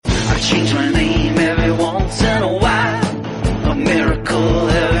change my name every once in a while. A miracle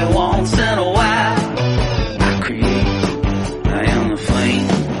every once in a while. I create, I am the flame,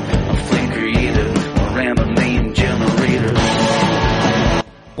 a flame creator, a random name generator.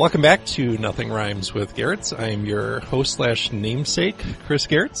 Welcome back to Nothing Rhymes with Garretts. I am your host/namesake, Chris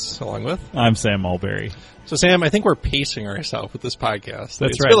Garretts, along with... I'm Sam Mulberry. So, Sam, I think we're pacing ourselves with this podcast.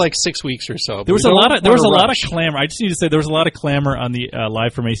 That's it's right. been like 6 weeks or so. There was a lot of clamor. I just need to say there was a lot of clamor on the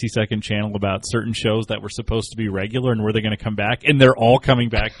Live from AC Second channel about certain shows that were supposed to be regular and were they going to come back, and they're all coming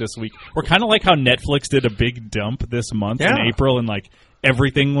back this week. We're kind of like how Netflix did a big dump this month in April, and like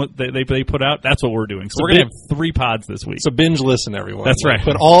everything they put out. That's what we're doing. So we're going to have 3 pods this week. So binge listen, everyone. That's right.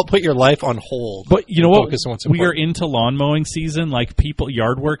 Put your life on hold. But you know what? We are into lawn mowing season. Like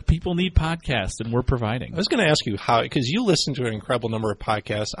yard work. People need podcasts, and we're providing. I was going to ask you how, because you listen to an incredible number of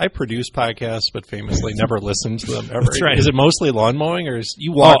podcasts. I produce podcasts, but famously never listen to them ever. That's right. Is it mostly lawn mowing, or is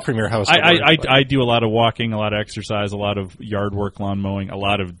you walk from your house? I do a lot of walking, a lot of exercise, a lot of yard work, lawn mowing, a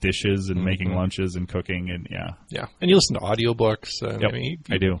lot of dishes and making lunches and cooking, and yeah. And you listen to audiobooks. And, yep,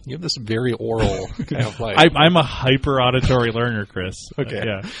 I do. You have this very oral kind of life. I'm a hyper auditory learner, Chris. Okay.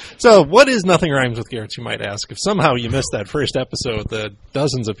 Yeah. So, what is Nothing Rhymes with Garretts, you might ask, if somehow you missed that first episode that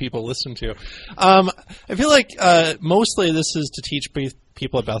dozens of people listened to. I feel like mostly this is to teach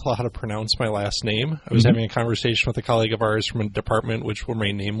people at Bethel how to pronounce my last name. I was having a conversation with a colleague of ours from a department which will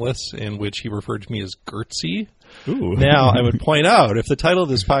remain nameless, in which he referred to me as Gertzy. Ooh. Now, I would point out, if the title of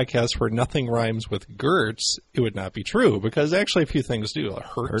this podcast were Nothing Rhymes with Gertz, it would not be true, because actually a few things do.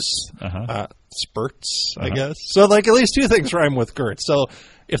 Hurts, spurts, I guess. So, like, at least 2 things rhyme with Gertz. So,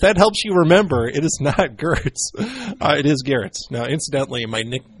 if that helps you remember, it is not Gertz. It is Garretts. Now, incidentally,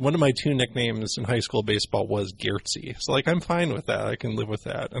 one of my 2 nicknames in high school baseball was Gertzy. So, like, I'm fine with that. I can live with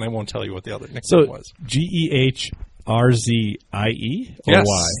that. And I won't tell you what the other nickname was. Gehrzie or yes,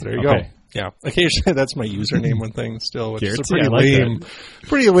 Y? There you go. Yeah, occasionally that's my username on things still, which is a Garrettsy, pretty lame,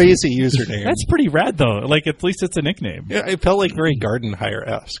 pretty lazy username. That's pretty rad, though. Like, at least it's a nickname. Yeah, it felt like very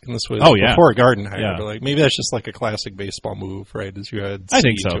Gardenhire-esque, and this was before Gardenhire. Yeah. But like, maybe that's just like a classic baseball move, right? As you had, I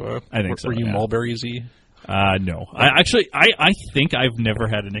think so. Were you Mulberry-Z? No. I think I've never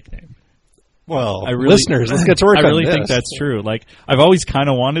had a nickname. Well, listeners, let's get to work on this. I really think that's true. Like, I've always kind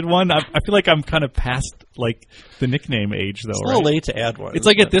of wanted one. I feel like I'm kind of past, like, the nickname age, though. It's a little late to add one. It's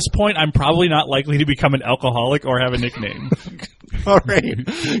like, at this point, I'm probably not likely to become an alcoholic or have a nickname. All right.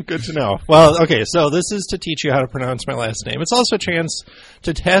 Good to know. Well, okay, so this is to teach you how to pronounce my last name. It's also a chance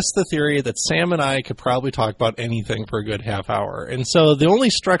to test the theory that Sam and I could probably talk about anything for a good half hour. And so the only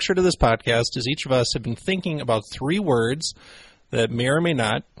structure to this podcast is each of us have been thinking about 3 words that may or may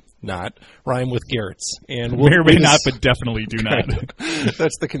not rhyme with Garretts. And may or may not, but definitely do not.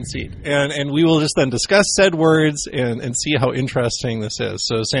 That's the conceit. And we will just then discuss said words and see how interesting this is.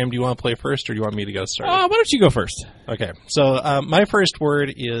 So, Sam, do you want to play first, or do you want me to go started? Why don't you go first? Okay. So, my first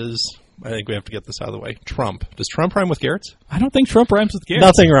word is, I think we have to get this out of the way, Trump. Does Trump rhyme with Garretts? I don't think Trump rhymes with Garretts.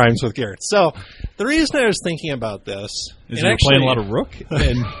 Nothing rhymes with Garretts. So, the reason I was thinking about this is you're playing a lot of Rook?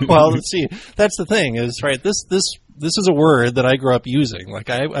 Well, let's see. That's the thing is, right, this is a word that I grew up using. Like,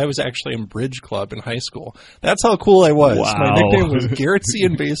 I was actually in bridge club in high school. That's how cool I was. Wow. My nickname was Garrettsy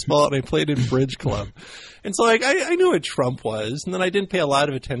in baseball, and I played in bridge club. And so, like, I knew what Trump was, and then I didn't pay a lot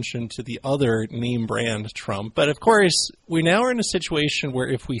of attention to the other name brand Trump. But, of course, we now are in a situation where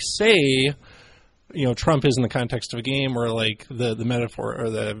if we say, you know, Trump is in the context of a game, or, like, the metaphor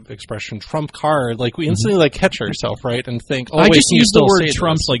or the expression Trump card, like, we instantly, like, catch ourselves, right, and think, I just use the word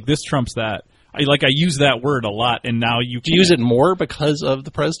Trump's like this trumps that. I use that word a lot, and now you do you use it more because of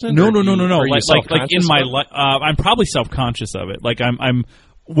the president? No. Like in my life, I'm probably self-conscious of it. Like I'm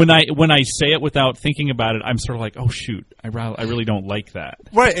when I say it without thinking about it, I'm sort of like, oh shoot, I really don't like that.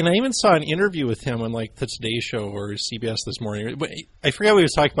 Right, and I even saw an interview with him on like the Today Show or CBS this morning. I forget what he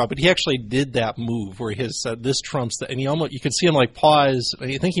was talking about, but he actually did that move where he said this trumps that, and you could see him like pause.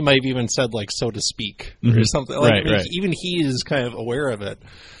 I think he might have even said like so to speak or something. Like, right. Even he is kind of aware of it.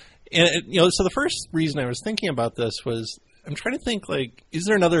 And, so the first reason I was thinking about this was I'm trying to think, like, is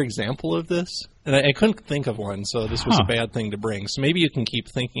there another example of this? And I couldn't think of one, so this was a bad thing to bring. So maybe you can keep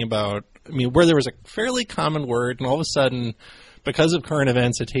thinking about, where there was a fairly common word, and all of a sudden, because of current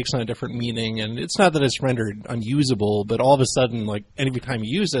events, it takes on a different meaning. And it's not that it's rendered unusable, but all of a sudden, like, every time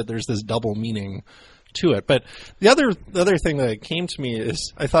you use it, there's this double meaning to it. But the other thing that came to me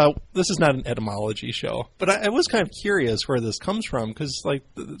is I thought, this is not an etymology show, but I was kind of curious where this comes from, because like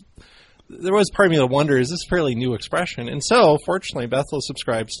there was part of me that wondered, is this a fairly new expression? And so, fortunately, Bethel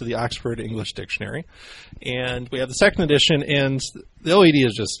subscribes to the Oxford English Dictionary, and we have the second edition, and the OED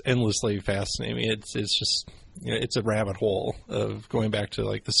is just endlessly fascinating. It's just it's a rabbit hole of going back to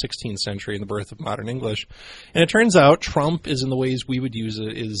like the 16th century and the birth of modern English. And it turns out trump is in the ways we would use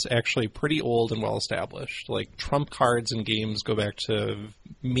it is actually pretty old and well established. Like trump cards and games go back to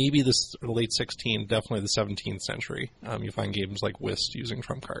maybe the late 16th, definitely the 17th century. You find games like whist using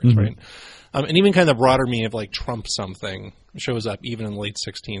trump cards, right? And even kind of the broader meaning of like trump something shows up even in the late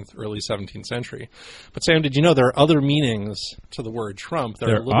 16th, early 17th century. But Sam, did you know there are other meanings to the word trump that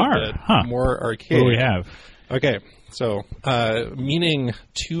are a little bit more archaic? What do we have? Okay, so meaning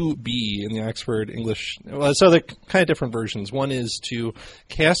to be in the Oxford English, well, so they're kind of different versions. One is to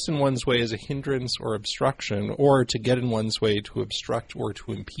cast in one's way as a hindrance or obstruction, or to get in one's way to obstruct or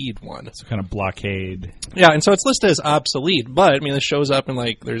to impede one. So kind of blockade. Yeah, and so it's listed as obsolete, but I mean, this shows up in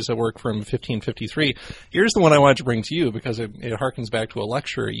like, there's a work from 1553. Here's the one I wanted to bring to you because it harkens back to a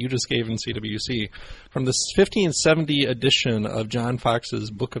lecture you just gave in CWC from the 1570 edition of John Fox's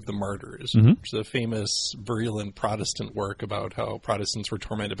Book of the Martyrs, which is a famous virulent Protestant work about how Protestants were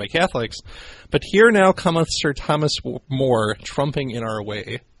tormented by Catholics. But here now cometh Sir Thomas More trumping in our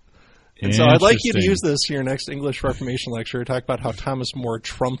way. And so I'd like you to use this in your next English Reformation lecture, talk about how Thomas More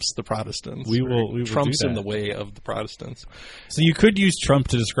trumps the Protestants. We will trumps do that. in the way of the Protestants. So you could use trump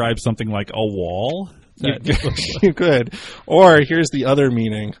to describe something like a wall. You could. Or here's the other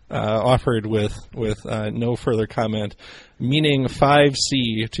meaning offered with no further comment. Meaning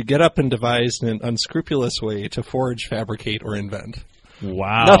 5C, to get up and devise in an unscrupulous way to forge, fabricate, or invent.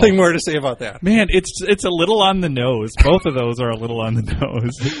 Wow. Nothing more to say about that. Man, it's a little on the nose. Both of those are a little on the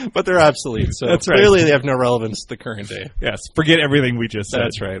nose. But they're obsolete, so That's right. clearly they have no relevance to the current day. Yes, forget everything we just said.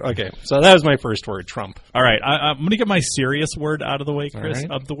 That's right. Okay, so that was my first word, trump. All right, I'm going to get my serious word out of the way, Chris.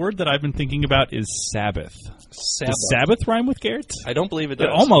 All right. The word that I've been thinking about is Sabbath. Sabbath. Does Sabbath rhyme with Garrett? I don't believe it does.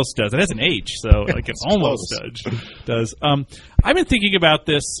 It almost does. It has an H, so like it almost does. I've been thinking about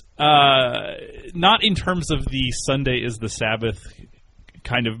this not in terms of the Sunday is the Sabbath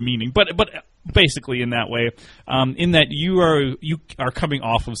kind of meaning, but basically in that way, in that you are coming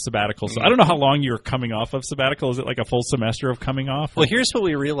off of sabbatical. So I don't know how long you're coming off of sabbatical. Is it like a full semester of coming off? Well, here's what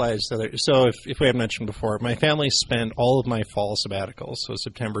we realized. So if we had mentioned before, my family spent all of my fall sabbatical, so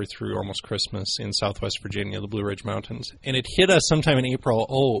September through almost Christmas, in Southwest Virginia, the Blue Ridge Mountains. And it hit us sometime in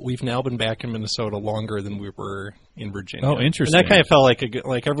April, we've now been back in Minnesota longer than we were in Virginia. Oh, interesting. And that kind of felt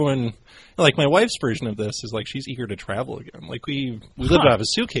like everyone, like my wife's version of this is like she's eager to travel again. Like we lived out of a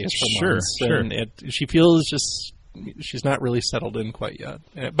suitcase for months. Sure. And she feels just she's not really settled in quite yet.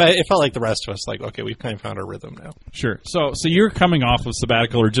 But it felt like the rest of us, like, okay, we've kind of found our rhythm now. Sure. So you're coming off of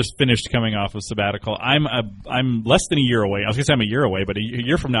sabbatical or just finished coming off of sabbatical. I'm less than a year away. I was going to say I'm a year away, but a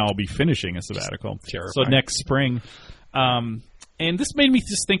year from now I'll be finishing a sabbatical. Terrifying. So next spring. And this made me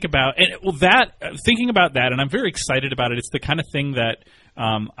just think about thinking about that, and I'm very excited about it. It's the kind of thing that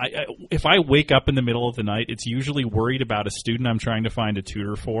if I wake up in the middle of the night, it's usually worried about a student I'm trying to find a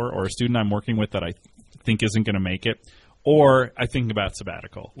tutor for, or a student I'm working with that I think isn't going to make it, or I think about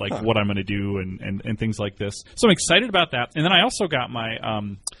sabbatical, like what I'm going to do and things like this. So I'm excited about that. And then I also got my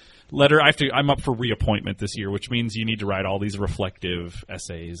letter. I'm up for reappointment this year, which means you need to write all these reflective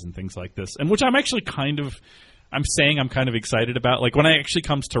essays and things like this, and which I'm actually I'm saying I'm kind of excited about. Like, when it actually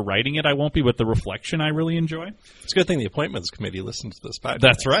comes to writing it, I won't be, but the reflection I really enjoy. It's a good thing the appointments committee listens to this podcast.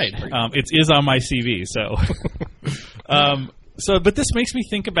 That's right. It is on my CV, so. But this makes me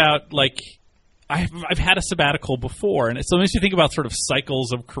think about, like, I've had a sabbatical before, and so it makes me think about sort of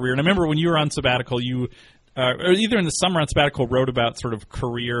cycles of career. And I remember when you were on sabbatical, you or either in the summer on sabbatical, wrote about sort of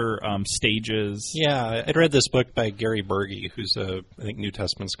career stages. Yeah, I'd read this book by Gary Berge, who's I think New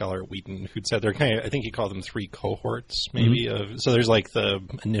Testament scholar at Wheaton, who'd said they're kind of, I think he called them 3 cohorts, maybe. So there's like the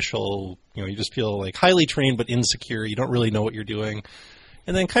initial, you just feel like highly trained but insecure. You don't really know what you're doing.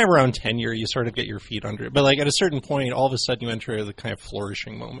 And then kind of around tenure, you sort of get your feet under it. But like at a certain point, all of a sudden you enter the kind of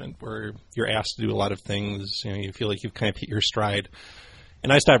flourishing moment where you're asked to do a lot of things. You feel like you've kind of hit your stride.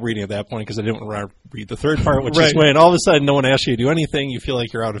 And I stopped reading at that point because I didn't want to read the third part, which is when all of a sudden no one asks you to do anything. You feel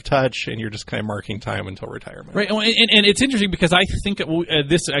like you're out of touch, and you're just kind of marking time until retirement. Right, and it's interesting because I think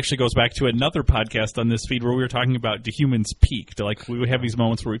this actually goes back to another podcast on this feed where we were talking about do humans peak? We would have these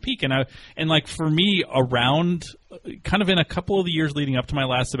moments where we peak, and like for me, around kind of in a couple of the years leading up to my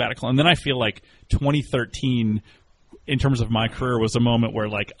last sabbatical, and then I feel like 2013 in terms of my career, was a moment where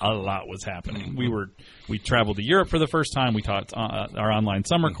like a lot was happening. We traveled to Europe for the first time. We taught our online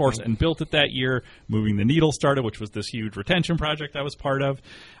summer course and built it that year. Moving the Needle started, which was this huge retention project I was part of.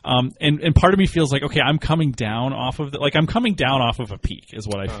 And part of me feels like, okay, I'm coming down off of I'm coming down off of a peak is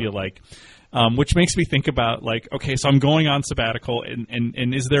what I feel like. Which makes me think about like, okay, so I'm going on sabbatical,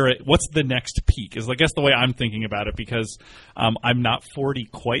 and is there what's the next peak? Is I guess the way I'm thinking about it, because I'm not 40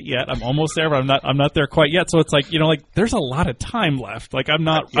 quite yet. I'm almost there, but I'm not there quite yet. So it's like, like there's a lot of time left. Like I'm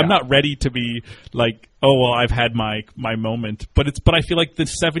not ready to be like, oh well, I've had my moment. But I feel like the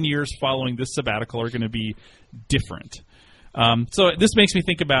 7 years following this sabbatical are going to be different. So this makes me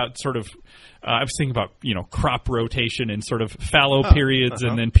think about sort of. I was thinking about crop rotation and sort of fallow periods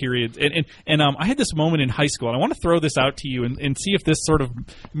and then periods and I had this moment in high school, and I want to throw this out to you and see if this sort of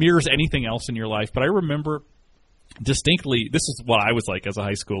mirrors anything else in your life. But I remember distinctly, this is what I was like as a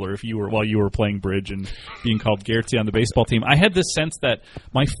high schooler. While you were playing bridge and being called Gertie on the baseball team, I had this sense that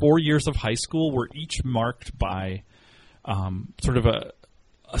my 4 years of high school were each marked by sort of a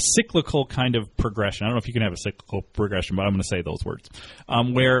cyclical kind of progression. I don't know if you can have a cyclical progression, but I'm going to say those words.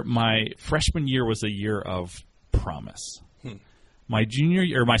 Where my freshman year was a year of promise. My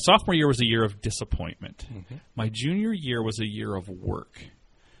sophomore year was a year of disappointment. My junior year was a year of work.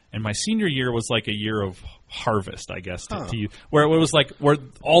 And my senior year was like a year of harvest, I guess, to you, where it was like where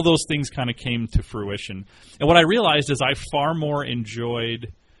all those things kind of came to fruition. And what I realized is I far more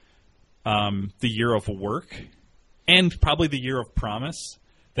enjoyed the year of work and probably the year of promise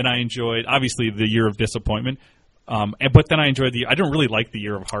than I enjoyed, obviously, the year of disappointment. But then I enjoyed I don't really like the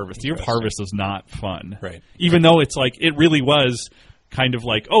year of harvest. The year of harvest was not fun. Right. Even though it's like, it really was kind of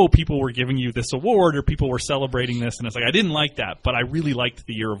like, oh, people were giving you this award or people were celebrating this. And it's like, I didn't like that, but I really liked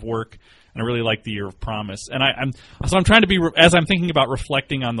the year of work and I really liked the year of promise. And I'm trying to be, as I'm thinking about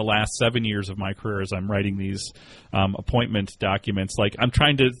reflecting on the last 7 years of my career, as I'm writing these appointment documents, like I'm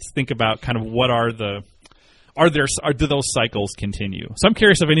trying to think about kind of what are the, do those cycles continue? So I'm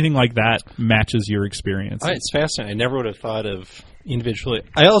curious if anything like that matches your experience. It's fascinating. I never would have thought of individually.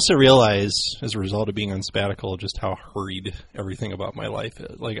 I also realize, as a result of being on sabbatical, just how hurried everything about my life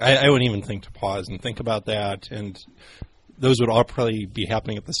is. Like I wouldn't even think to pause and think about that, and those would all probably be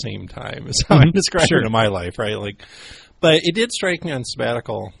happening at the same time. Is how I'm describing it in my life, right? Like, but it did strike me on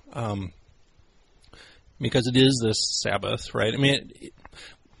sabbatical because it is this Sabbath, right? I mean.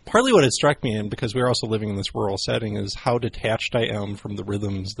 Partly what it struck me, and because we're also living in this rural setting, is how detached I am from the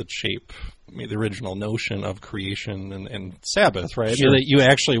rhythms that shape the original notion of creation and Sabbath, right? Sure. I mean, that you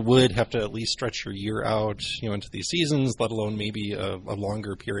actually would have to at least stretch your year out, into these seasons, let alone maybe a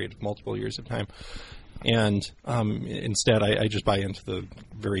longer period of multiple years of time. And instead, I just buy into the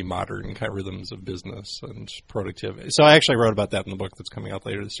very modern kind of rhythms of business and productivity. So I actually wrote about that in the book that's coming out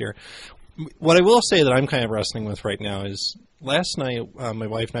later this year. What I will say that I'm kind of wrestling with right now is last night my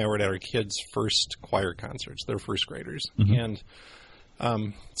wife and I were at our kids' first choir concerts. They're first graders. And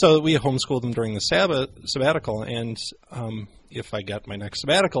so we homeschooled them during the sabbatical. And if I get my next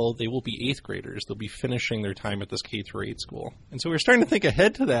sabbatical, they will be 8th graders. They'll be finishing their time at this K-8 school. And so we're starting to think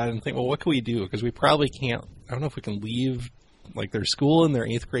ahead to that and think, well, what can we do? Because we probably can't. I don't know if we can leave like their school in their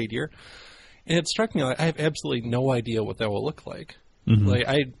 8th grade year. And it struck me like I have absolutely no idea what that will look like. Like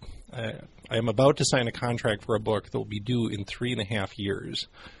I am about to sign a contract for a book that will be due in 3.5 years.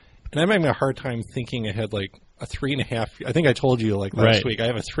 And I'm having a hard time thinking ahead, like a 3.5. I think I told you like last week, I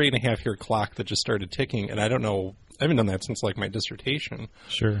have a 3.5 year clock that just started ticking. And I don't know, I haven't done that since like my dissertation.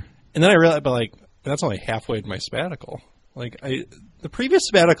 Sure. And then I realized, but like, that's only halfway to my sabbatical. Like the previous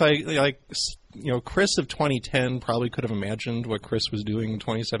sabbatical, Chris of 2010 probably could have imagined what Chris was doing in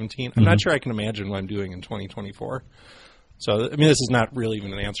 2017. I'm not sure I can imagine what I'm doing in 2024. So, I mean, this is not really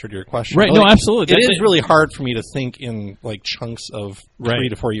even an answer to your question. Right, no, absolutely. It is really hard for me to think in, like, chunks of 3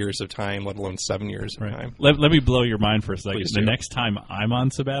 to 4 years of time, let alone 7 years of time. Let me blow your mind for a second. Please the do. Next time I'm on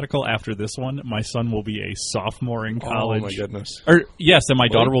sabbatical after this one, my son will be a sophomore in college. Oh, my goodness. Yes, and my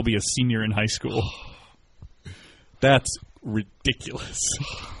daughter will be a senior in high school. That's ridiculous.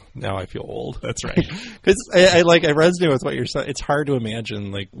 Now I feel old. That's right. Because I resonate with what you're saying. It's hard to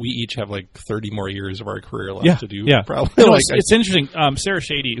imagine, like, we each have, like, 30 more years of our career left to do. Yeah, probably. It's interesting. Sarah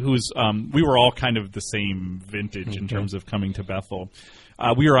Shady, who's, we were all kind of the same vintage in terms of coming to Bethel.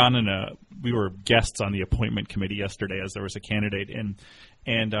 We were guests on the appointment committee yesterday as there was a candidate, and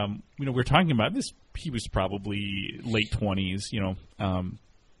we were talking about this. He was probably late 20s,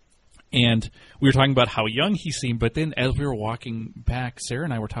 and we were talking about how young he seemed, but then as we were walking back, Sarah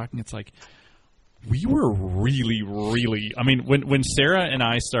and I were talking, it's like, we were really, really, I mean, when Sarah and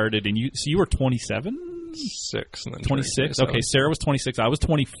I started, and you were 27? 6. And then 26? Okay, Sarah was 26, I was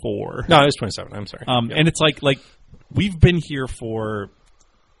 24. No, I was 27, I'm sorry. And it's like we've been here for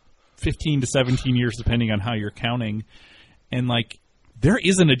 15 to 17 years, depending on how you're counting, and like there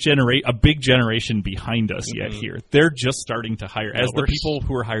isn't a big generation behind us yet here. They're just starting to hire. As the people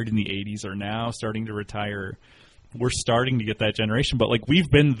who were hired in the 80s are now starting to retire, we're starting to get that generation. But like we've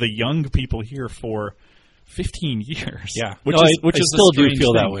been the young people here for 15 years. Yeah, which I is still do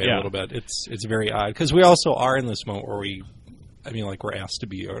feel thing. that way a little bit. It's very odd because we also are in this moment where we're asked to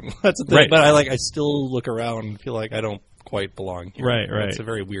be. That's the thing. Right. But I still look around and feel like I don't quite belong here. Right. It's a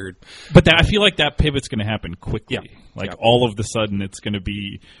very weird. But I feel like that pivot's going to happen quickly. Yeah. All of the sudden, it's going to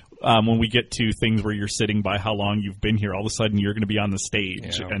be when we get to things where you're sitting by how long you've been here. All of a sudden, you're going to be on the stage,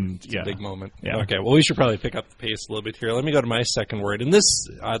 It's a big moment. Yeah. Okay. Well, we should probably pick up the pace a little bit here. Let me go to my second word, and this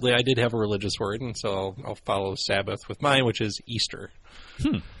oddly, I did have a religious word, and so I'll follow Sabbath with mine, which is Easter,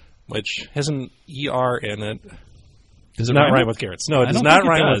 which has an ER in it. Does it not rhyme with carrots? No, it does not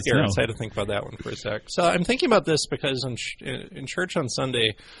rhyme with carrots. No. I had to think about that one for a sec. So I'm thinking about this because in church on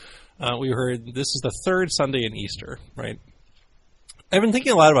Sunday, we heard this is the third Sunday in Easter, right? I've been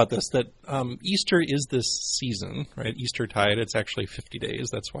thinking a lot about this, that Easter is this season, right? Eastertide, it's actually 50 days.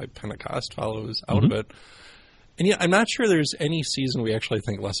 That's why Pentecost follows out of it. And yet, I'm not sure there's any season we actually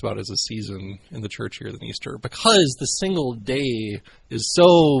think less about as a season in the church here than Easter, because the single day is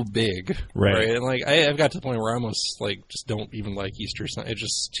so big, right? And like I've got to the point where I almost like just don't even like Easter. It's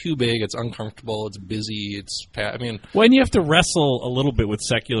just too big. It's uncomfortable. It's busy. Well, and you have to wrestle a little bit with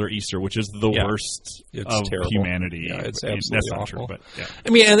secular Easter, which is the worst of terrible. Humanity. Yeah, it's absolutely That's not awful. true, but yeah. I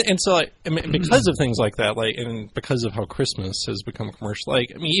mean, and so because of things like that, like, and because of how Christmas has become commercial,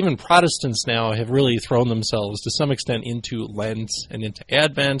 like, I mean, even Protestants now have really thrown themselves to some extent into Lent and into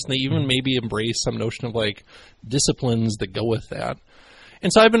Advent, and they even maybe embrace some notion of like disciplines that go with that.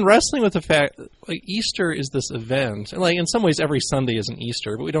 And so I've been wrestling with the fact that, like, Easter is this event, and like in some ways every Sunday is an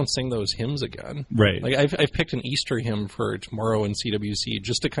Easter, but we don't sing those hymns again. Right. Like I've picked an Easter hymn for tomorrow in CWC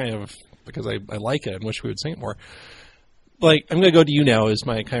just to kind of, because I like it and wish we would sing it more. Like, I'm going to go to you now as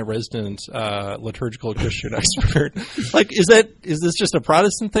my kind of resident liturgical Christian expert. Like, is this just a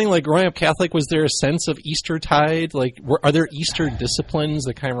Protestant thing? Like, growing up Catholic, was there a sense of Eastertide? Like, are there Easter disciplines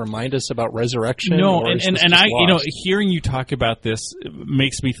that kind of remind us about resurrection? No, and I, hearing you talk about this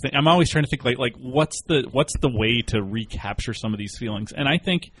makes me think. I'm always trying to think like what's the way to recapture some of these feelings? And I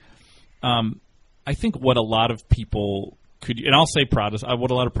think what a lot of people could, and I'll say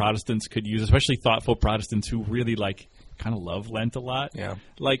what a lot of Protestants could use, especially thoughtful Protestants who really like kind of love Lent a lot. Yeah.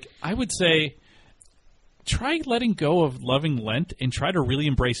 Like, I would say try letting go of loving Lent and try to really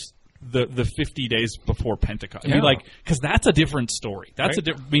embrace the 50 days before Pentecost. Yeah. I mean, like, because that's a different story. That's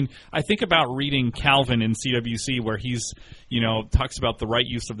right. I mean, I think about reading Calvin in CWC where he's, talks about the right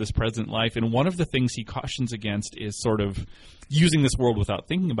use of this present life. And one of the things he cautions against is sort of using this world without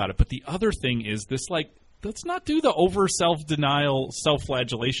thinking about it. But the other thing is this, like, let's not do the over self-denial,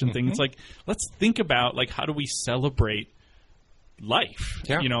 self-flagellation thing. It's like, let's think about, like, how do we celebrate life?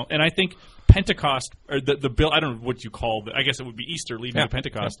 Yeah. And I think Pentecost, or the bill, I don't know what you call it, I guess it would be Easter leading to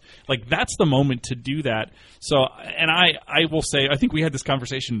Pentecost. Yeah. Like, that's the moment to do that. So, and I will say, I think we had this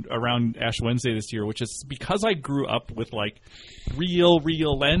conversation around Ash Wednesday this year, which is because I grew up with, like, real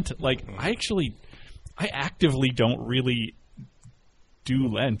Lent, like, I actively don't really do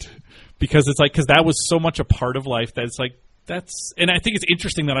Lent. Because it's like, because that was so much a part of life that it's like, and I think it's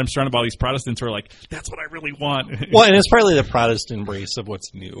interesting that I'm surrounded by all these Protestants who are like, that's what I really want. Well, and it's partly the Protestant embrace of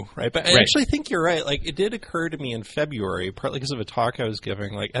what's new, right? But I actually think you're right. Like, it did occur to me in February, partly because of a talk I was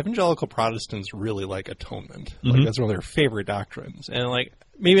giving, like, evangelical Protestants really like atonement. Like, that's one of their favorite doctrines. And, like,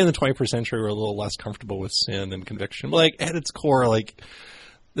 maybe in the 21st century we're a little less comfortable with sin and conviction. But, like, at its core, like,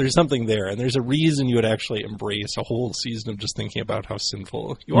 there's something there, and there's a reason you would actually embrace a whole season of just thinking about how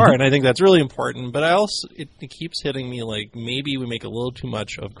sinful you are, and I think that's really important. But I also, it keeps hitting me like maybe we make a little too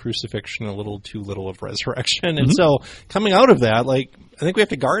much of crucifixion, a little too little of resurrection, and so coming out of that, like, I think we have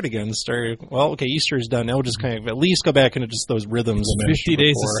to guard against Easter is done. Now we'll just kind of at least go back into just those rhythms. 50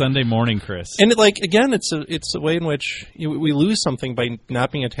 days of Sunday morning, Chris. And it's a way in which we lose something by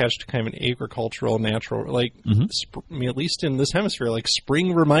not being attached to kind of an agricultural, natural, like, I mean, at least in this hemisphere, like,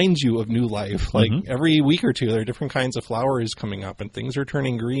 spring reminds you of new life. Like, every week or two, there are different kinds of flowers coming up, and things are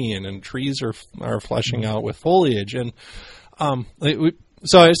turning green, and trees are fleshing out with foliage. And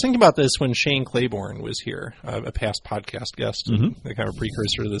so I was thinking about this when Shane Claiborne was here, a past podcast guest, and kind of a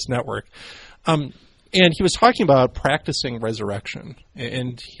precursor to this network. And he was talking about practicing resurrection,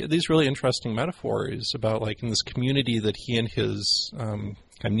 and these really interesting metaphors about, like, in this community that he and his kind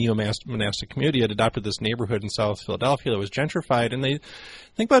of neo-monastic community had adopted this neighborhood in South Philadelphia that was gentrified, and they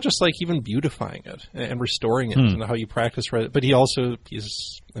think about just, like, even beautifying it and restoring it and how you practice. But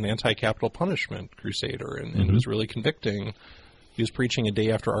he's an anti-capital punishment crusader, and it was really convicting. He was preaching a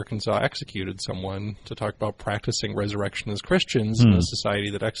day after Arkansas executed someone to talk about practicing resurrection as Christians in a society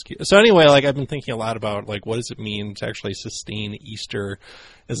that executes. So anyway, like, I've been thinking a lot about, like, what does it mean to actually sustain Easter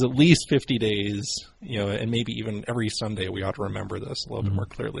as at least 50 days, and maybe even every Sunday we ought to remember this a little bit more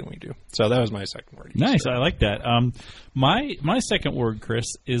clearly than we do. So that was my second word. Nice. I like that. My second word, Chris,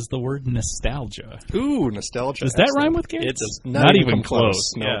 is the word nostalgia. Ooh, nostalgia. Does that rhyme with Garrett? It does not even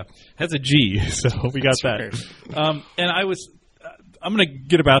close. No. Yeah. Has a G, so we got that. Right. And I'm going to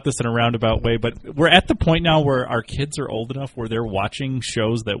get about this in a roundabout way, but we're at the point now where our kids are old enough where they're watching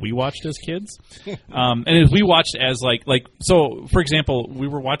shows that we watched as kids. And as we watched as so for example, we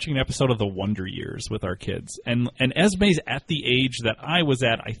were watching an episode of The Wonder Years with our kids. And Esme's at the age that I was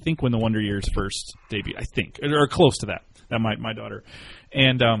at, I think, when The Wonder Years first debuted, I think, or close to that my daughter.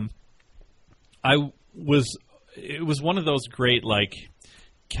 And it was one of those great, like,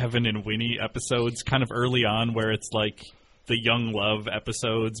 Kevin and Winnie episodes kind of early on where it's like the young love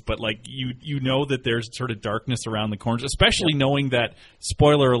episodes, but like you know that there's sort of darkness around the corners, especially knowing that,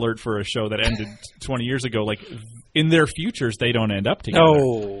 spoiler alert for a show that ended 20 years ago, like in their futures they don't end up together.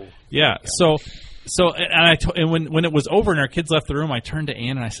 Oh. Yeah. So when it was over and our kids left the room, I turned to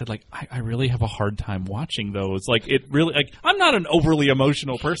Ann and I said, like, I really have a hard time watching those. Like, it really, like, I'm not an overly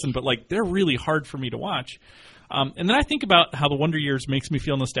emotional person, but like they're really hard for me to watch. And then I think about how The Wonder Years makes me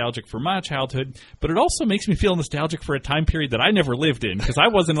feel nostalgic for my childhood, but it also makes me feel nostalgic for a time period that I never lived in because I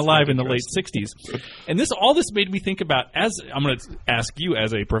wasn't alive in the late 60s. And all this made me think about, I'm going to ask you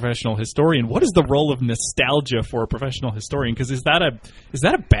as a professional historian, what is the role of nostalgia for a professional historian? Because is that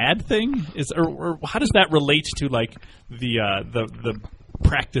a bad thing? Or how does that relate to, like, the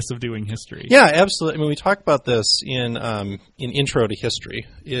practice of doing history? Yeah, absolutely. I mean, we talk about this in Intro to History.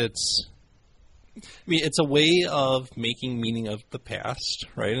 It's a way of making meaning of the past,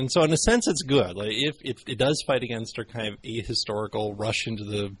 right? And so in a sense, it's good. Like, if it does fight against our kind of ahistorical rush into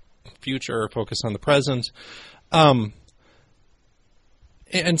the future or focus on the present. And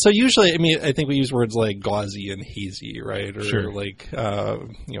so usually, I mean, I think we use words like gauzy and hazy, right? Or sure. like,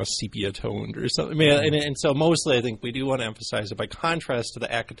 sepia toned or something. I mean, and so mostly I think we do want to emphasize it by contrast to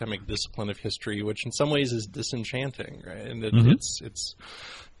the academic discipline of history, which in some ways is disenchanting, right? And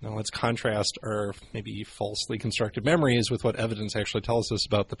let's contrast our maybe falsely constructed memories with what evidence actually tells us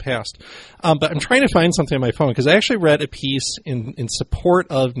about the past. But I'm trying to find something on my phone because I actually read a piece in support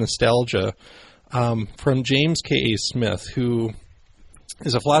of nostalgia from James K.A. Smith, who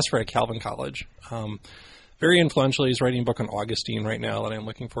is a philosopher at Calvin College. Very influential. He's writing a book on Augustine right now that I'm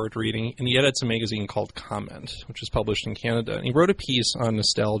looking forward to reading. And he edits a magazine called Comment, which is published in Canada. And he wrote a piece on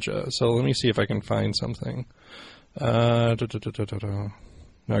nostalgia. So let me see if I can find something.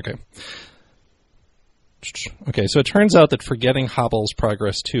 Okay, so it turns out that forgetting hobbles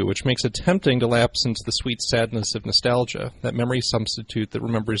progress too, which makes it tempting to lapse into the sweet sadness of nostalgia, that memory substitute that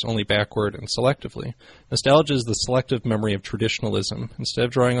remembers only backward and selectively. Nostalgia is the selective memory of traditionalism. Instead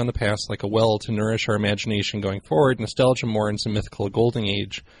of drawing on the past like a well to nourish our imagination going forward, nostalgia mourns a mythical golden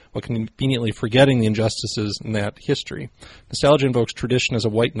age, while conveniently forgetting the injustices in that history. Nostalgia invokes tradition as a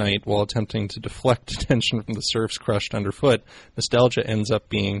white knight while attempting to deflect attention from the serfs crushed underfoot. Nostalgia ends up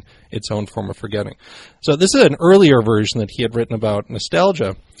being its own form of forgetting. So this is an earlier version that he had written about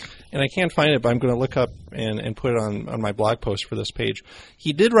nostalgia, and I can't find it, but I'm going to look up and put it on my blog post for this page.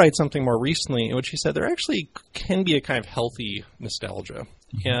 He did write something more recently in which he said there actually can be a kind of healthy nostalgia.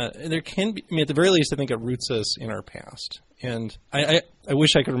 Mm-hmm. There can be, I mean, at the very least, I think it roots us in our past. And I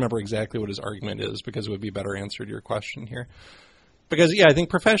wish I could remember exactly what his argument is because it would be a better answer to your question here. Because, yeah, I think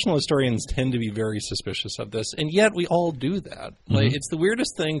professional historians tend to be very suspicious of this, and yet we all do that. Mm-hmm. Like, it's the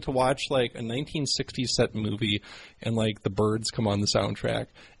weirdest thing to watch, like, a 1960s set movie and, like, the Byrds come on the soundtrack.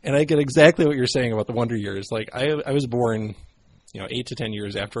 And I get exactly what you're saying about the Wonder Years. Like, I was born, 8 to 10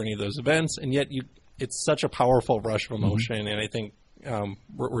 years after any of those events, and yet it's such a powerful rush of emotion, mm-hmm. and I think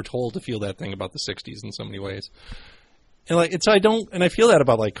we're told to feel that thing about the 60s in so many ways. And I feel that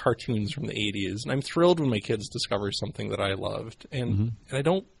about like cartoons from the 80s, and I'm thrilled when my kids discover something that I loved, and mm-hmm. and I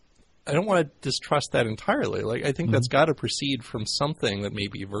don't want to distrust that entirely. Like, I think mm-hmm. that's got to proceed from something that may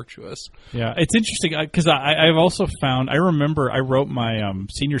be virtuous. Yeah, it's interesting because I've also found, I remember I wrote my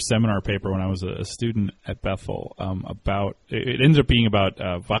senior seminar paper when I was a student at Bethel about, it ended up being about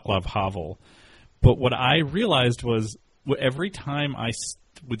Václav Havel, but what I realized was every time I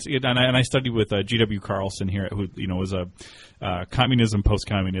and I studied with G.W. Carlson here, who was a communism,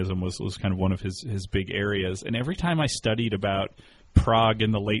 post-communism was kind of one of his big areas. And every time I studied about Prague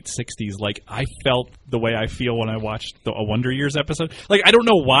in the late 60s, like, I felt the way I feel when I watched a Wonder Years episode. Like, I don't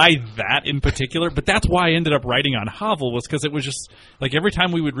know why that in particular, but that's why I ended up writing on Havel, was because it was just, like, every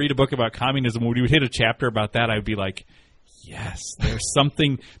time we would read a book about communism, when we would hit a chapter about that, I'd be like, yes, there's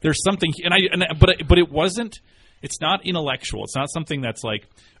something, but it wasn't, it's not intellectual. It's not something that's like,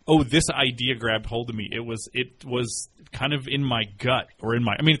 oh, this idea grabbed hold of me. It was kind of in my gut, or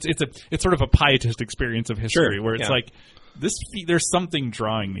it's sort of a pietist experience of history, where it's like, there's something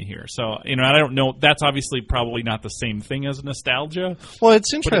drawing me here. So, I don't know. That's obviously probably not the same thing as nostalgia. Well,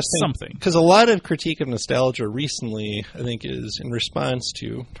 it's interesting. But it's something. Because a lot of critique of nostalgia recently, I think, is in response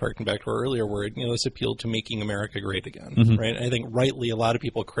to harken back to our earlier word, this appeal to making America great again, right? I think rightly a lot of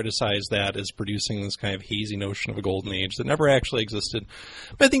people criticize that as producing this kind of hazy notion of a golden age that never actually existed.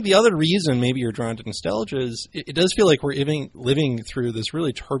 But I think the other reason maybe you're drawn to nostalgia is it does feel like we're living through this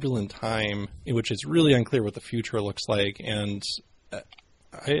really turbulent time in which it's really unclear what the future looks like. And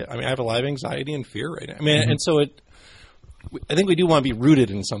I have a lot of anxiety and fear right now. And so I think we do want to be rooted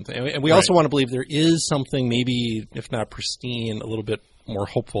in something. And we also want to believe there is something, maybe, if not pristine, a little bit more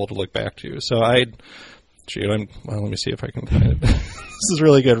hopeful to look back to. So let me see if I can find it. This is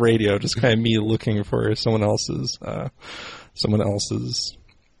really good radio, just kind of me looking for someone else's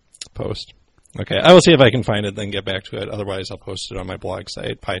post. Okay, I will see if I can find it, then get back to it. Otherwise, I'll post it on my blog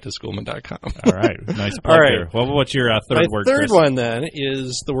site, pietistgoolman.com. All right, nice plug there. Well, what's your third word, My third Chris? one, then,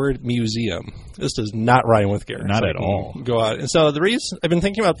 is the word museum. This does not rhyme with Garrett. Not at all. Go out. And so the reason I've been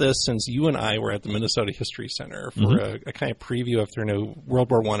thinking about this since you and I were at the Minnesota History Center for a kind of preview of their new World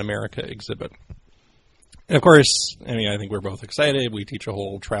War I America exhibit. And of course, I think we're both excited. We teach a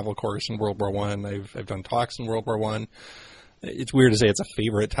whole travel course in World War I. I've done talks in World War I. It's weird to say it's a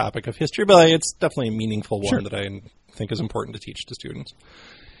favorite topic of history, but it's definitely a meaningful one that I think is important to teach to students.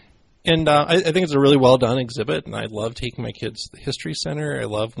 And I think it's a really well-done exhibit, and I love taking my kids to the History Center. I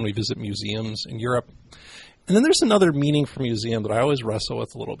love when we visit museums in Europe. And then there's another meaning for museum that I always wrestle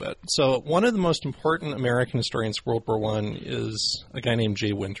with a little bit. So one of the most important American historians of World War I is a guy named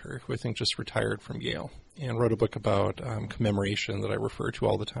Jay Winter, who I think just retired from Yale and wrote a book about commemoration that I refer to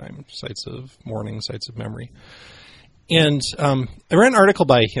all the time, sites of mourning, sites of memory. And I read an article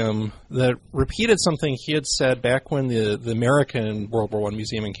by him that repeated something he had said back when the American World War I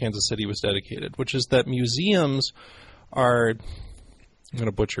Museum in Kansas City was dedicated, which is that museums are, I'm going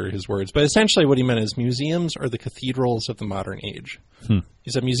to butcher his words, but essentially what he meant is museums are the cathedrals of the modern age.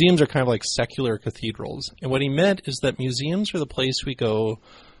 He said museums are kind of like secular cathedrals. And what he meant is that museums are the place we go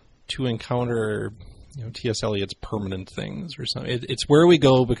to encounter T.S. Eliot's permanent things or something. It's where we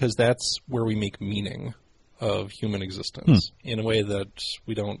go because that's where we make meaning of human existence in a way that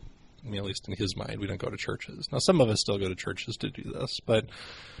we don't, at least in his mind, we don't go to churches. Now, some of us still go to churches to do this, but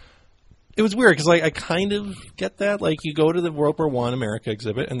it was weird because I kind of get that. Like, you go to the World War I America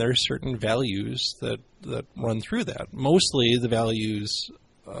exhibit, and there are certain values that run through that. Mostly the values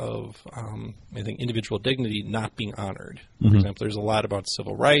of, I think, individual dignity not being honored. For example, there's a lot about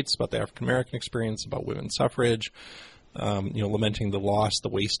civil rights, about the African American experience, about women's suffrage, lamenting the loss, the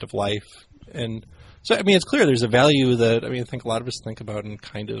waste of life, and so, it's clear there's a value that, I think a lot of us think about in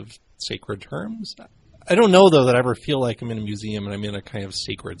kind of sacred terms. I don't know, though, that I ever feel like I'm in a museum and I'm in a kind of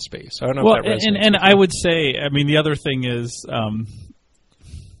sacred space. I don't know if that resonates. And I would say, the other thing is,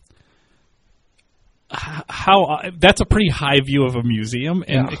 that's a pretty high view of a museum,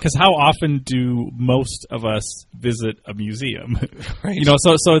 and because how often do most of us visit a museum? Right.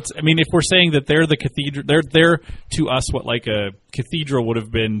 So it's, if we're saying that they're the cathedral, they're to us what like a cathedral would have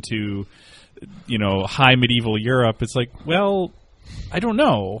been to high medieval Europe. It's like, well, I don't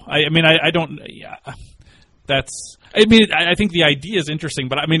know. I don't. Yeah, that's. I think the idea is interesting,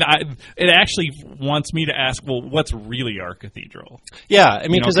 but it actually wants me to ask, well, what's really our cathedral? Yeah,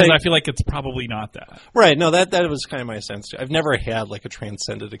 because I feel like it's probably not that. Right. No, that was kind of my sense too. I've never had like a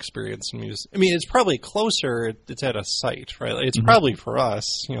transcendent experience in music. it's probably closer. It's at a site, right? It's probably for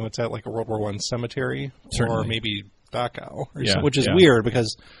us. It's at like a World War I cemetery, or maybe Dachau, which is weird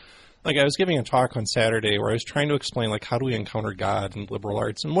because. Like, I was giving a talk on Saturday where I was trying to explain, like, how do we encounter God in liberal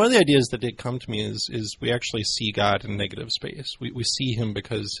arts? And one of the ideas that did come to me is we actually see God in negative space. We see him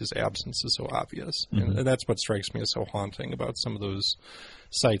because his absence is so obvious. And that's what strikes me as so haunting about some of those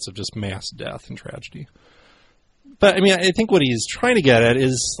sites of just mass death and tragedy. But, I think what he's trying to get at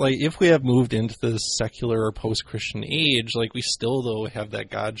is, like, if we have moved into this secular or post-Christian age, like, we still, though, have that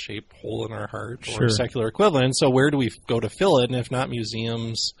God-shaped hole in our heart or secular equivalent. So where do we go to fill it? And if not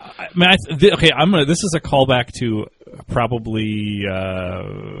museums? This is a callback to probably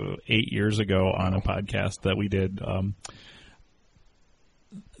 8 years ago on a podcast that we did.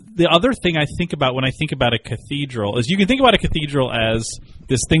 The other thing I think about when I think about a cathedral is you can think about a cathedral as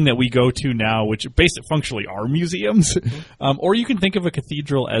this thing that we go to now, which basically functionally are museums, or you can think of a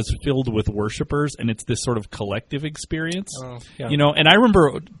cathedral as filled with worshipers, and it's this sort of collective experience. You know, and I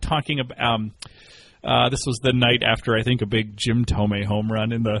remember talking about. This was the night after I think a big Jim Thome home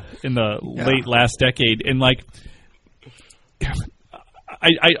run in the late last decade, and like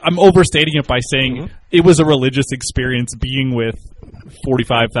I'm overstating it by saying it was a religious experience being with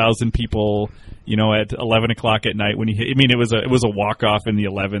 45,000 people, you know, at 11 o'clock at night when he hit. I mean, it was a walk off in the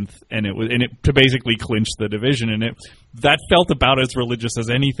 11th, and it to basically clinch the division, and that felt about as religious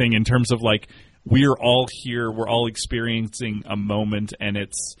as anything in terms of like we're all here, we're all experiencing a moment, and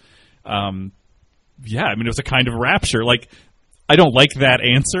it's. Yeah, I mean, it was a kind of rapture. Like, I don't like that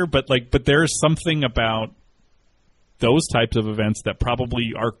answer, but there's something about those types of events that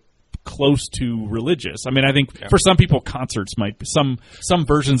probably are close to religious. I mean, I think for some people, concerts might be, some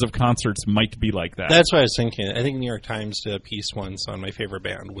versions of concerts might be like that. That's what I was thinking. I think New York Times did a piece once on my favorite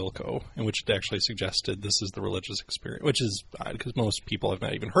band, Wilco, in which it actually suggested this is the religious experience, which is odd because most people have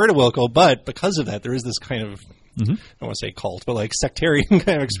not even heard of Wilco, but because of that, there is this kind of I don't want to say cult, but like sectarian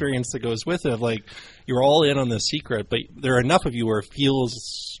kind of experience that goes with it. Like you're all in on this secret, but there are enough of you where it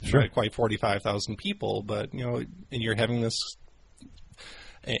feels like quite 45,000 people, but you know, and you're having this,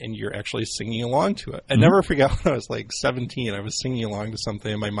 and you're actually singing along to it. I never forget when I was like 17, I was singing along to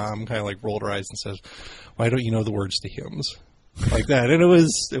something, and my mom kind of like rolled her eyes and says, "Why don't you know the words to hymns?" Like that, and it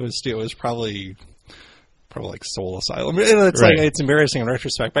was probably like Soul Asylum. It's like it's embarrassing in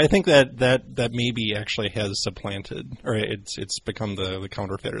retrospect, but I think that maybe actually has supplanted, or it's become the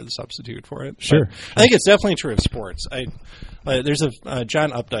counterfeit or the substitute for it. Sure. But I think it's definitely true of sports. There's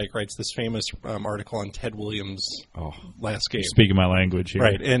John Updike writes this famous article on Ted Williams' last game. Speaking my language here.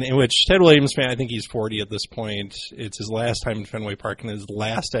 Right, and in which Ted Williams, I think he's 40 at this point, it's his last time in Fenway Park, and his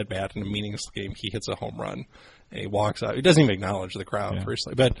last at-bat in a meaningless game, he hits a home run. And he walks out. He doesn't even acknowledge the crowd,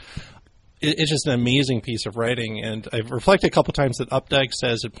 firstly. But it's just an amazing piece of writing, and I've reflected a couple times that Updike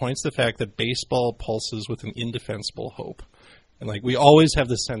says it points to the fact that baseball pulses with an indefensible hope. And like we always have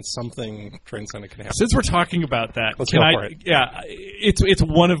the sense something transcendent can happen. Since we're talking about that, let's go for it. Yeah, it's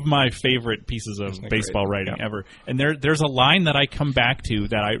one of my favorite pieces of baseball writing ever. And there's a line that I come back to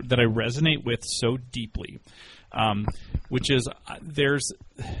that I resonate with so deeply, which is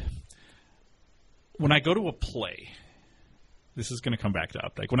when I go to a play. This is going to come back to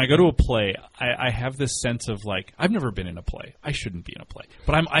Updike. When I go to a play, I have this sense of like I've never been in a play. I shouldn't be in a play,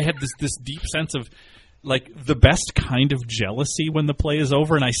 but I have this deep sense of like the best kind of jealousy when the play is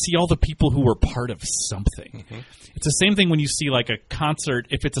over, and I see all the people who were part of something. It's the same thing when you see like a concert.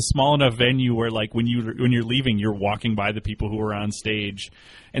 If it's a small enough venue where like when you're leaving, you're walking by the people who were on stage,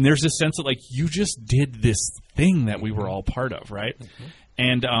 and there's this sense that like you just did this thing that we were all part of, right?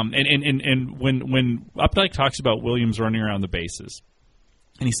 And when Updike talks about Williams running around the bases,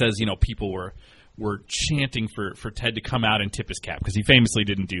 and he says, you know, people were chanting for Ted to come out and tip his cap because he famously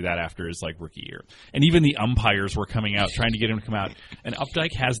didn't do that after his like rookie year, and even the umpires were coming out trying to get him to come out. And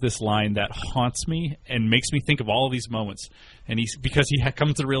Updike has this line that haunts me and makes me think of all of these moments. And because he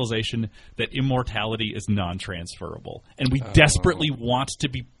comes to the realization that immortality is non-transferable, and we desperately want to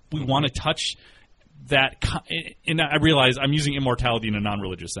be. We want to touch. That, and I realize I'm using immortality in a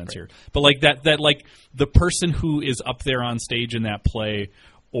non-religious sense here, but like that like the person who is up there on stage in that play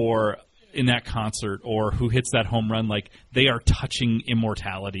or in that concert or who hits that home run, like they are touching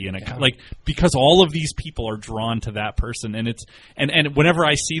immortality like because all of these people are drawn to that person, and it's and whenever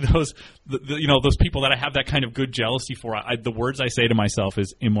I see those those people that I have that kind of good jealousy for, the words I say to myself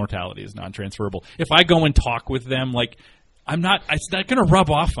is immortality is non-transferable. If I go and talk with them, like. It's not going to rub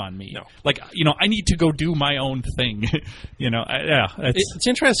off on me. No. Like, I need to go do my own thing. It's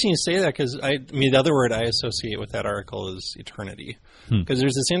interesting you say that because the other word I associate with that article is eternity. Because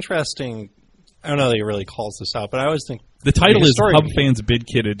there's this interesting, I don't know that he really calls this out, but I always think the title is Hub Fans Bid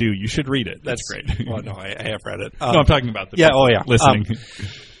Kid Adieu. You should read it. That's great. Well, no, I have read it. No, I'm talking about the listening.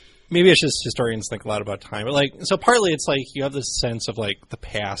 Maybe it's just historians think a lot about time. But so partly it's like you have this sense of like the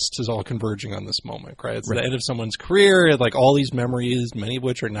past is all converging on this moment, right? It's the end of someone's career, like all these memories, many of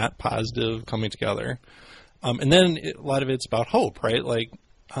which are not positive, coming together. And then a lot of it's about hope, right? Like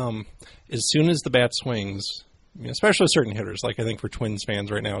as soon as the bat swings, especially with certain hitters, like I think for Twins fans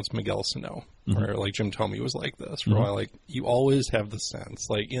right now, it's Miguel Sano, or like Jim Thome was like this for a while. Like you always have the sense,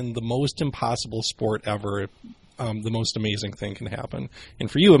 like in the most impossible sport ever, the most amazing thing can happen. And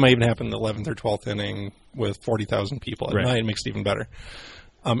for you, it might even happen in the 11th or 12th inning with 40,000 people at night. It makes it even better.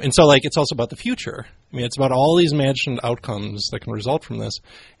 And so, like, it's also about the future. I mean, it's about all these imagined outcomes that can result from this.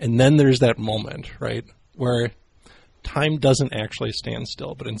 And then there's that moment, right, where time doesn't actually stand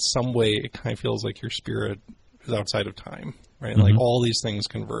still, but in some way it kind of feels like your spirit is outside of time, right? Like, all these things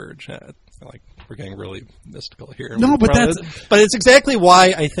converge. Like, we're getting really mystical here. No, but but it's exactly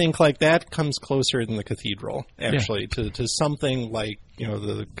why I think, like, that comes closer than the cathedral, actually, to something like, you know,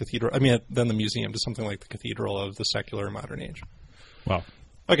 the cathedral. I mean, than the museum, to something like the cathedral of the secular modern age. Wow.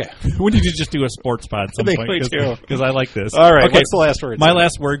 Okay. We need to just do a sports pod at some point, because I like this. All right. Okay. What's the last word? My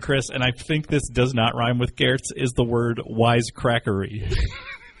last word, Chris, and I think this does not rhyme with Gertz, is the word wisecrackery.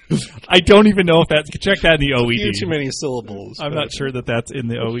 I don't even know if that's... Check that in the OED. Too many syllables. I'm not sure that that's in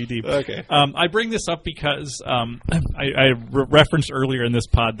the OED. Okay. I bring this up because I referenced earlier in this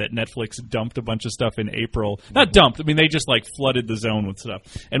pod that Netflix dumped a bunch of stuff in April. Not dumped. I mean, they just, like, flooded the zone with stuff.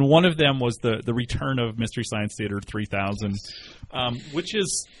 And one of them was the return of Mystery Science Theater 3000, which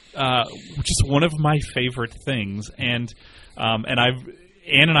is one of my favorite things. And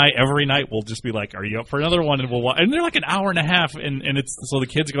Ann and I every night will just be like, "Are you up for another one?" And we'll watch. And they're like an hour and a half, and it's so the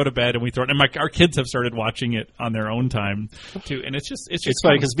kids go to bed and we throw it. And our kids have started watching it on their own time too. And it's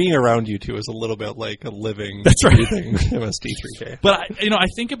funny because being around you two is a little bit like a living, that's right, MST3K. But I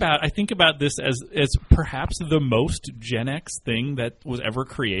think about this as perhaps the most Gen X thing that was ever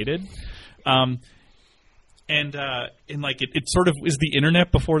created. And like it sort of is the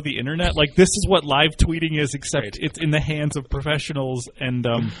internet before the internet. Like, this is what live tweeting is, except it's in the hands of professionals, and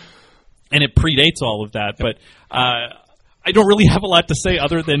it predates all of that. But I don't really have a lot to say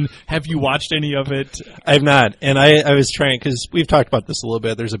other than, have you watched any of it? I have not, and I was trying, because we've talked about this a little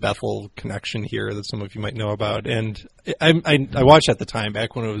bit. There's a Bethel connection here that some of you might know about, and I watched at the time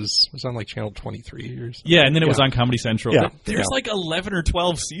back when it was on like Channel 23 or something. Yeah, and then it was on Comedy Central. Yeah. There's like 11 or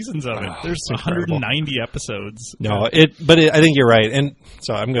 12 seasons of it. There's 190 episodes. No, I think you're right, and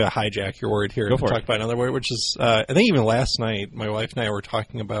so I'm going to hijack your word here and talk about another word, which is I think even last night my wife and I were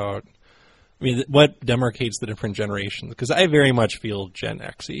talking about, I mean, what demarcates the different generations? Because I very much feel Gen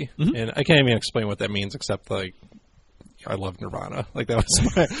X-y, and I can't even explain what that means, except, like, I love Nirvana. Like,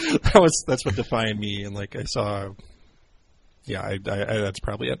 that's what defined me, and, like, I saw... Yeah, I that's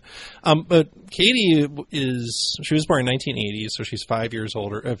probably it. But Katie she was born in 1980, so she's 5 years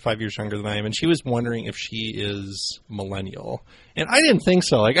older, 5 years younger than I am, and she was wondering if she is millennial. And I didn't think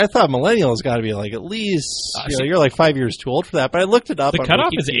so. Like, I thought millennials got to be like at least, you're like 5 years too old for that. But I looked it up. The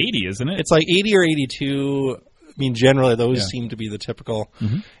cutoff is 80, isn't it? It's like 80 or 82. I mean, generally those seem to be the typical.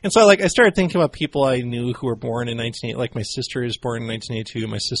 And so, like, I started thinking about people I knew who were born in 1980. Like, my sister is born in 1982.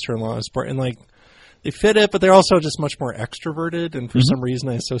 My sister-in-law is born, and like, they fit it, but they're also just much more extroverted, and for some reason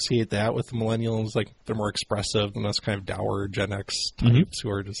I associate that with the millennials. Like, they're more expressive than us kind of dour Gen X types who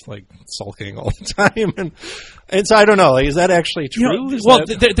are just, like, sulking all the time. And so I don't know. Like, is that actually true?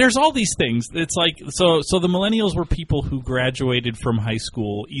 There's all these things. It's like, so the millennials were people who graduated from high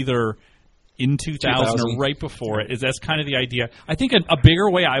school either in 2000 or right before it. That's kind of the idea. I think a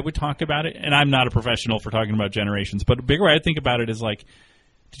bigger way I would talk about it, and I'm not a professional for talking about generations, but a bigger way I think about it is like,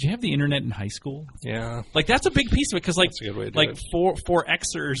 did you have the internet in high school? Yeah. Like, that's a big piece of it, because, like, for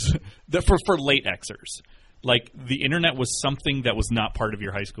Xers, for late Xers, like, the internet was something that was not part of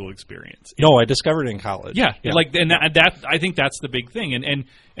your high school experience. No, I discovered it in college. Yeah. Like, and that I think that's the big thing. And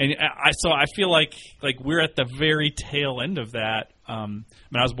I feel like we're at the very tail end of that. I mean,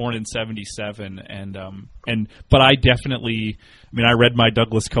 I was born in 77, but I definitely, I mean, I read my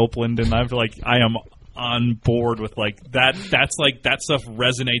Douglas Copeland, and I am on board with, like, that's like, that stuff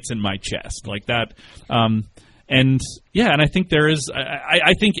resonates in my chest, like that. And I think there is,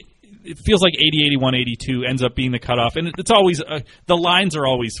 I think it feels like 80, 81, 82 ends up being the cutoff, and it's always the lines are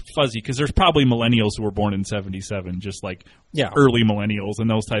always fuzzy, because there's probably millennials who were born in 77, just like early millennials and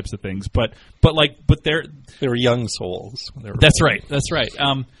those types of things, but they were young souls when they were That's born. right. That's right.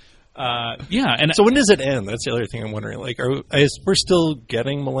 And so when does it end? That's the other thing I'm wondering. Like, we're still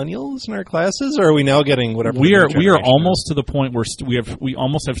getting millennials in our classes, or are we now getting whatever? We are almost to the point where we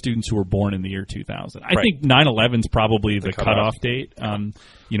almost have students who were born in the year 2000. I think 9/11 is probably the cutoff date.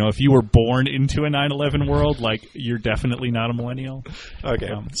 If you were born into a 9/11 world, like, you're definitely not a millennial. Okay,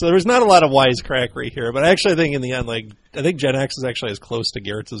 so there's not a lot of wisecrackery here, but actually I think in the end, like, I think Gen X is actually as close to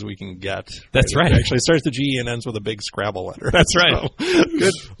Gertz as we can get. That's right. It actually starts the G and ends with a big Scrabble letter. That's right. So,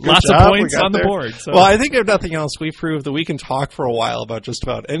 good Lots job. of points on the board. So. Well, I think if nothing else, we proved that we can talk for a while about just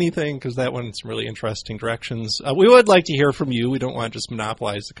about anything, because that went in some really interesting directions. We would like to hear from you. We don't want to just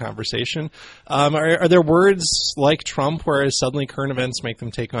monopolize the conversation. Are there words like Trump where suddenly current events make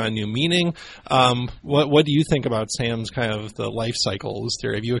them take take on new meaning. What do you think about Sam's kind of the life cycles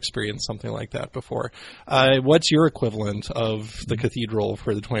theory? Have you experienced something like that before? What's your equivalent of the cathedral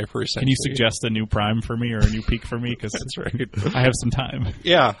for the 21st century? Can you suggest a new prime for me or a new peak for me? Because That's right. I have some time.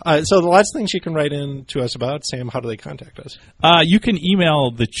 Yeah. So lots of things you can write in to us about. Sam, how do they contact us? You can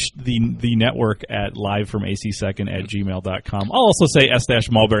email the network at livefromacsecond@gmail.com. I'll also say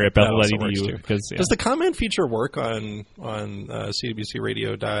s-mulberry at bethel.edu. Does the comment feature work on CWC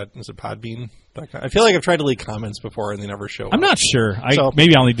Radio? Is it Podbean? I feel like I've tried to leave comments before and they never show up. I'm not sure.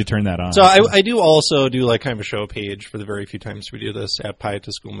 Maybe I'll need to turn that on. So I do also do like kind of a show page for the very few times we do this at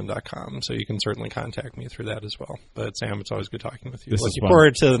pietaschoolman.com. So you can certainly contact me through that as well. But Sam, it's always good talking with you. Looking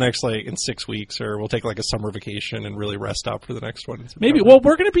forward to the next in 6 weeks, or we'll take like a summer vacation and really rest up for the next one. Maybe. Well,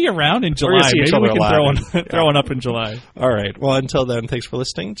 we're going to be around in July. Maybe we can throw one up in July. All right. Well, until then, thanks for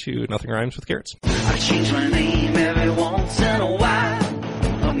listening to Nothing Rhymes with Gertz. I change my name every